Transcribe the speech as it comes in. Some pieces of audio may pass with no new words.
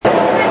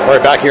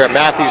We're back here at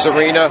Matthews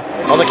Arena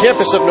on the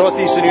campus of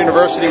Northeastern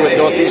University with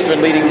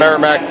Northeastern leading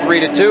Merrimack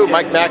 3-2.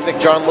 Mike Macknick,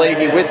 John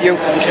Leahy with you.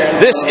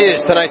 This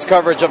is tonight's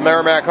coverage of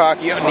Merrimack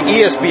hockey on the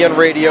ESPN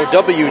Radio,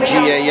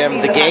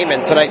 WGAM, The Game,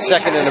 and tonight's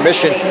second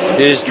intermission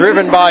is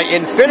driven by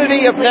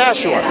Infinity of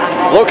Nashua,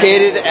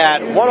 located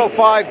at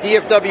 105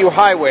 DFW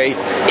Highway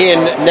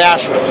in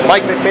Nashua.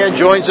 Mike McMahon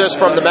joins us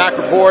from the Mac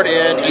Report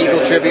and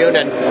Eagle Tribune,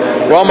 and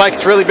well, Mike,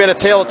 it's really been a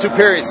tale of two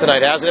periods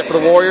tonight, hasn't it, for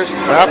the Warriors?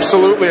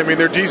 Absolutely. I mean,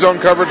 their D-zone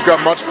coverage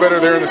got much better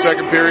there in the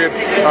second period.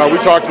 We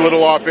talked a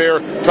little off air.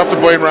 Tough to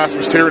blame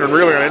Rasmus Tiernan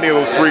really on any of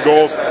those three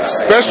goals,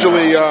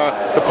 especially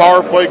the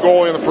power play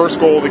goal and the first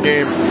goal of the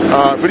game.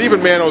 But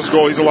even Mano's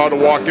goal, he's allowed to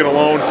walk in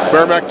alone.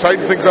 Merrimack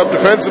tightened things up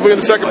defensively in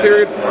the second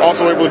period,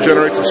 also able to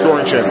generate some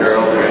scoring chances.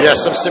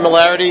 Yes, some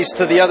similarities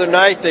to the other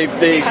night.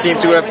 They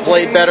seem to have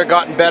played better,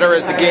 gotten better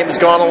as the game has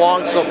gone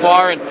along so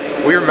far, and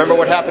we remember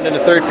what happened in the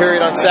third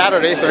period on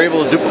Saturday. If they're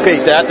able to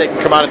duplicate that, they can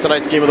come out of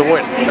tonight's game with a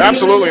win.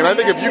 Absolutely, and I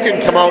think if you can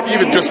come out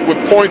even just with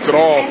points at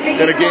all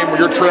in a game where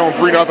you're trailing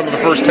 3-0 in the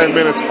first 10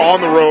 minutes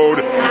on the road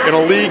in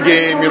a league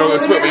game, you know,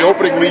 the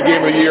opening league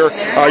game of the year,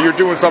 you're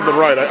doing something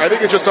right. I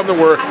think it's just something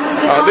where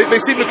they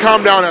seem to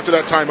calm down after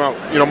that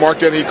timeout. You know, Mark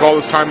Dennehy called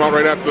his timeout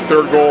right after the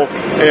third goal,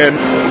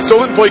 and still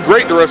didn't play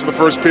great the rest of the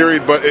first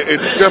period, but it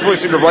definitely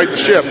seemed to right the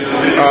ship.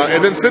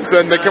 And then since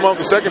then, they come out in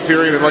the second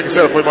period, and like I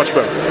said, have played much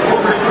better.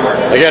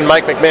 Again,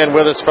 Mike McMahon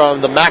with us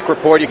from the Mac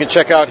Report. You can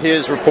check out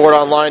his report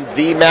online,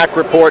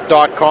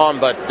 themacriport.com.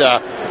 But,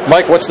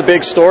 Mike, what's the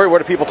big story? What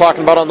are people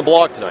talking about on the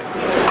blog tonight?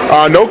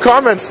 No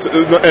comments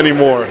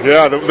anymore.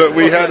 Yeah,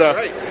 we had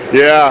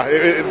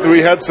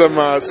we had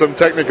some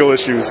technical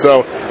issues,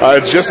 so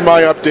it's just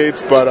my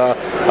updates. But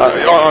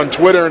on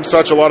Twitter and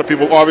such, a lot of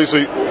people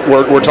obviously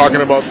were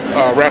talking about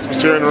Rasmus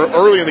Tiernan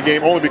early in the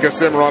game, only because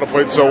Sam Murata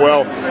played so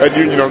well at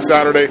Union on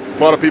Saturday. A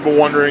lot of people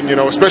wondering, you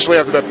know, especially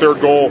after that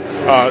third goal,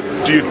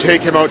 do you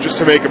take him out just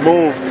to make a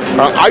move?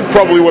 I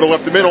probably would have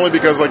left him in, only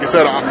because, like I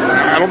said,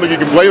 I don't think you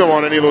can blame him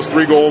on any of those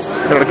three goals.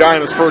 And a guy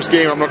in his first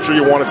game, I'm not sure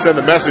you want to send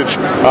the message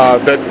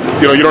that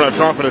you don't have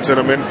confidence in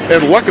him.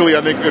 And luckily,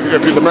 I think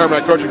if you're the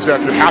Merrimack coaching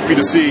staff, you're happy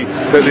to see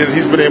that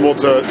he's been able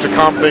to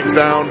calm things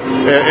down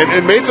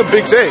and made some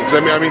big saves.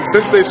 I mean,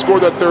 since they've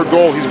scored that third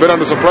goal, he's been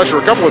under some pressure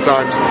a couple of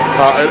times.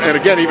 And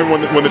again, even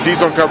when the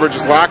D-zone coverage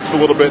has laxed a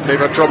little bit and they've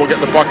had trouble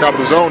getting the puck out of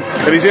the zone,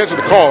 and he's answered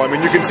the call. I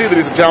mean, you can see that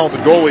he's a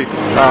talented goalie.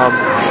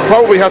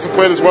 Probably hasn't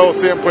played as well as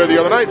Sam played the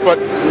other night, but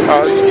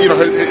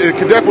it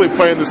can definitely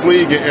play in this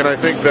league. And I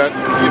think that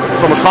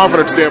from a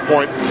confidence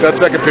standpoint, that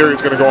second period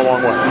is going to go a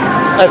long way.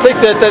 I think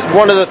that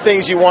one of the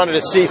things you wanted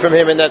to see from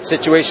him in that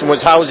situation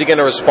was how is he going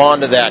to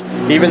respond to that.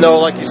 Even though,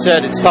 like you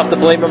said, it's tough to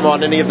blame him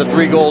on any of the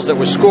three goals that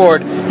were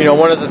scored. You know,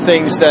 one of the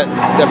things that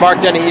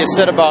Mark Dennehy has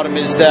said about him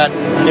is that,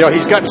 you know,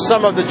 he's got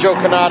some of the Joe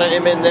Cannata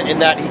in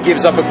that he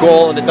gives up a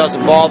goal and it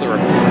doesn't bother him.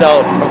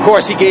 Now, of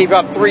course, he gave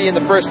up 3 in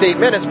the first 8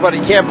 minutes, but he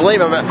can't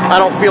blame him. I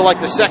don't feel like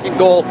the second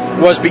goal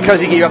was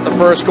because he gave up the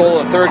first goal.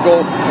 The third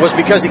goal was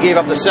because he gave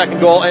up the second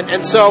goal.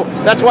 And so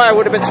that's why I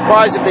would have been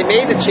surprised if they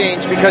made the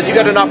change, because you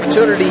got an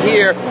opportunity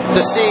here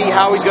to see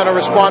how he's going to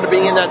respond to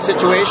being in that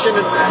situation.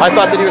 And I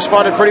thought that he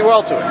responded pretty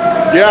well to it.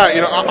 Yeah,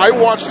 you know, I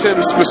watched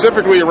him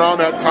specifically around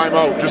that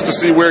timeout just to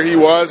see where he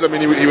was. I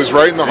mean, he was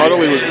right in the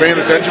huddle. He was paying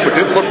attention, but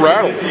didn't look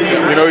rattled.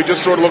 You know, he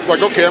just sort of looked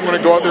like, okay, I'm going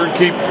to go out there and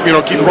keep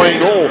playing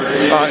goal.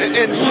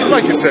 And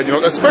like you said, you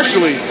know,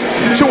 especially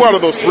 2 out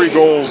of those 3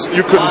 goals,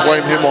 you couldn't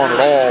blame him on at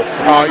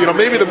all. You know,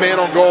 maybe the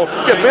Mano goal.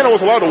 Again, Mano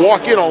was allowed to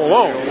walk in all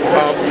alone,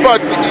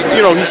 but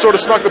you know, he sort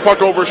of snuck the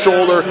puck over his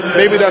shoulder.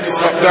 Maybe that's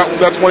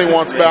what he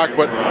wants back.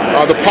 But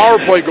the power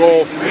play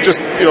goal, just,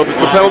 you know,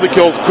 the penalty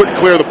kill couldn't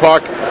clear the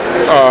puck.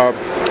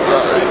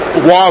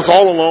 Was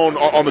all alone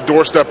on the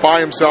doorstep by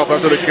himself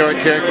after they can't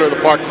clear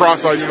the puck.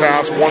 Cross-ice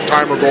pass,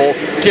 one-timer goal.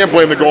 Can't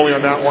blame the goalie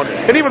on that one.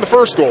 And even the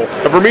first goal,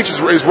 Vermeech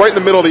is right in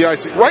the middle of the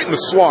ice, right in the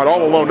slot,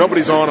 all alone.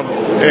 Nobody's on him.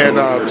 And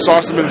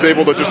Sossaman's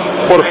able to just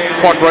put a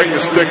puck right in the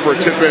stick for a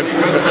tip-in.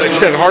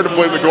 Again, hard to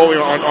blame the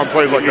goalie on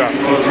plays like that.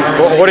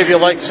 Well, what have you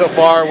liked so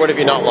far? What have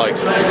you not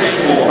liked?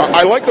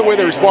 I like the way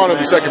they responded in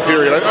the second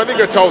period. I think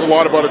that tells a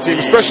lot about a team,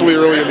 especially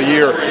early in the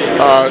year.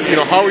 You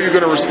know, how are you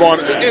going to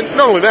respond? And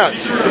not only that,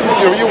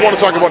 you know, you want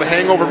to talk about a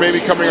hangover maybe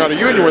coming out of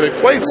Union where they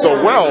played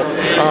so well,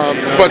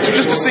 but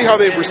just to see how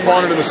they've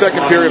responded in the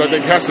second period, I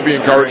think has to be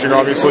encouraging.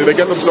 Obviously, they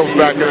get themselves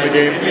back into the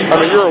game. I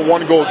mean, you're a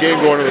 1-goal game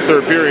going into the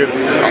third period.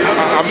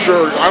 I'm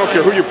sure, I don't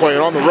care who you're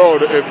playing on the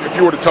road, if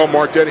you were to tell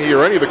Mark Dennehy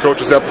or any of the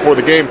coaches that before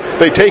the game,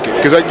 they take it,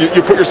 because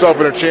you put yourself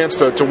in a chance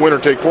to win or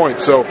take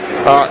points. So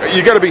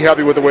you got to be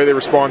happy with the way they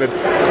responded.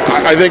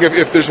 I think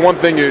if there's one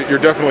thing you're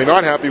definitely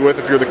not happy with,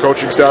 if you're the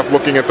coaching staff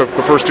looking at the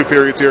first 2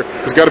 periods here,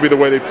 it's got to be the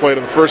way they played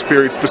in the first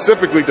period,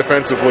 specifically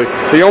defensively.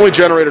 offensively. They only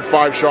generated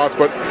 5 shots,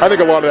 but I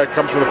think a lot of that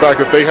comes from the fact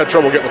that they had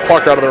trouble getting the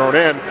puck out of their own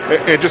end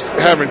and just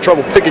having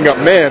trouble picking up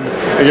men,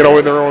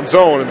 in their own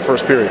zone in the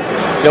first period.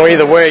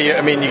 Either way,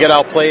 you get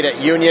outplayed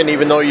at Union,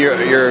 even though you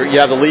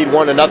have the lead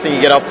 1-0.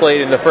 You get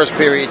outplayed in the first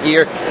period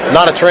here.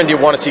 Not a trend you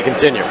want to see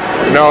continue.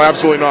 No,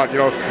 absolutely not.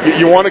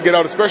 You want to get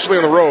out, especially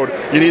on the road.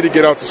 You need to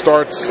get out to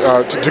starts,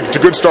 to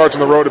good starts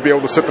on the road to be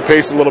able to set the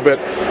pace a little bit.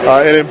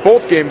 And in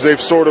both games,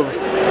 they've sort of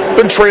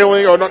been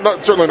trailing, or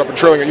certainly not been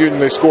trailing at Union.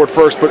 They scored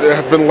first, but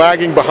have been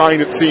lagging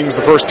behind, it seems,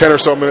 the first 10 or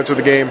so minutes of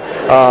the game.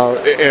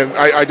 And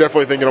I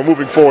definitely think,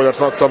 moving forward,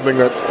 that's not something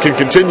that can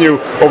continue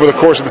over the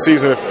course of the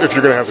season if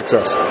you're going to have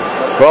success.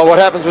 Well, what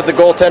happens with the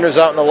goaltenders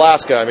out in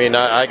Alaska?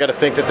 I got to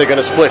think that they're going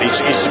to split.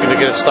 Each is going to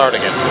get a start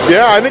again.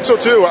 Yeah, I think so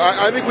too.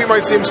 I think we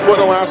might see them split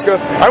in Alaska.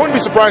 I wouldn't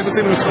be surprised to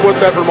see them split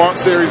that Vermont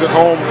series at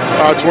home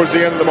towards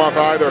the end of the month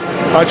either.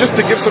 Just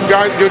to give some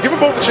guys, give them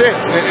both a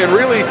chance and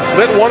really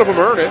let one of them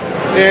earn it.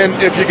 And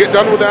if you get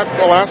done with that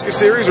Alaska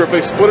series, or if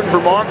they split in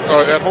Vermont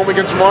at home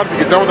against Vermont, if you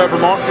get done with that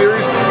Vermont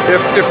series,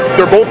 if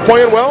they're both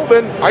playing well,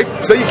 then I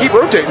say you keep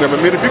rotating them.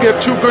 If you get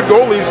 2 good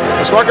goalies,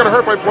 it's not going to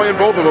hurt by playing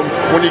both of them.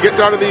 When you get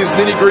down to these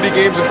nitty-gritty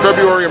games in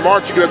February and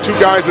March, you could have 2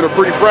 guys that are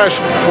pretty fresh.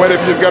 When if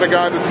you've got a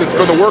guy that's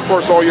been the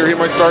workhorse all year, he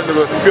might start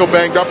to feel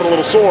banged up and a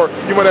little sore.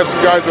 You might have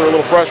some guys that are a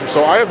little fresher.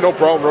 So I have no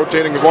problem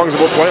rotating as long as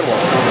they're both playing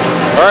well.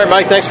 All right,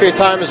 Mike, thanks for your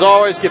time as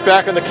always. Get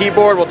back on the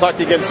keyboard. We'll talk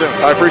to you again soon.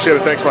 I appreciate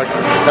it. Thanks, Mike.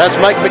 That's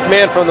Mike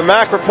McMahon from the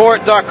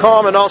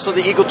MacReport.com and also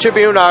the Eagle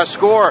Tribune. Our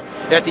score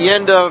at the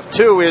end of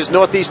 2 is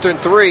Northeastern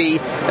 3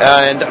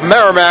 and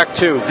Merrimack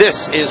 2.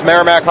 This is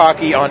Merrimack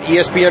Hockey on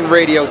ESPN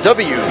Radio,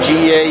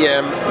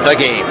 WGAM, The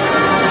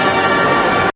Game.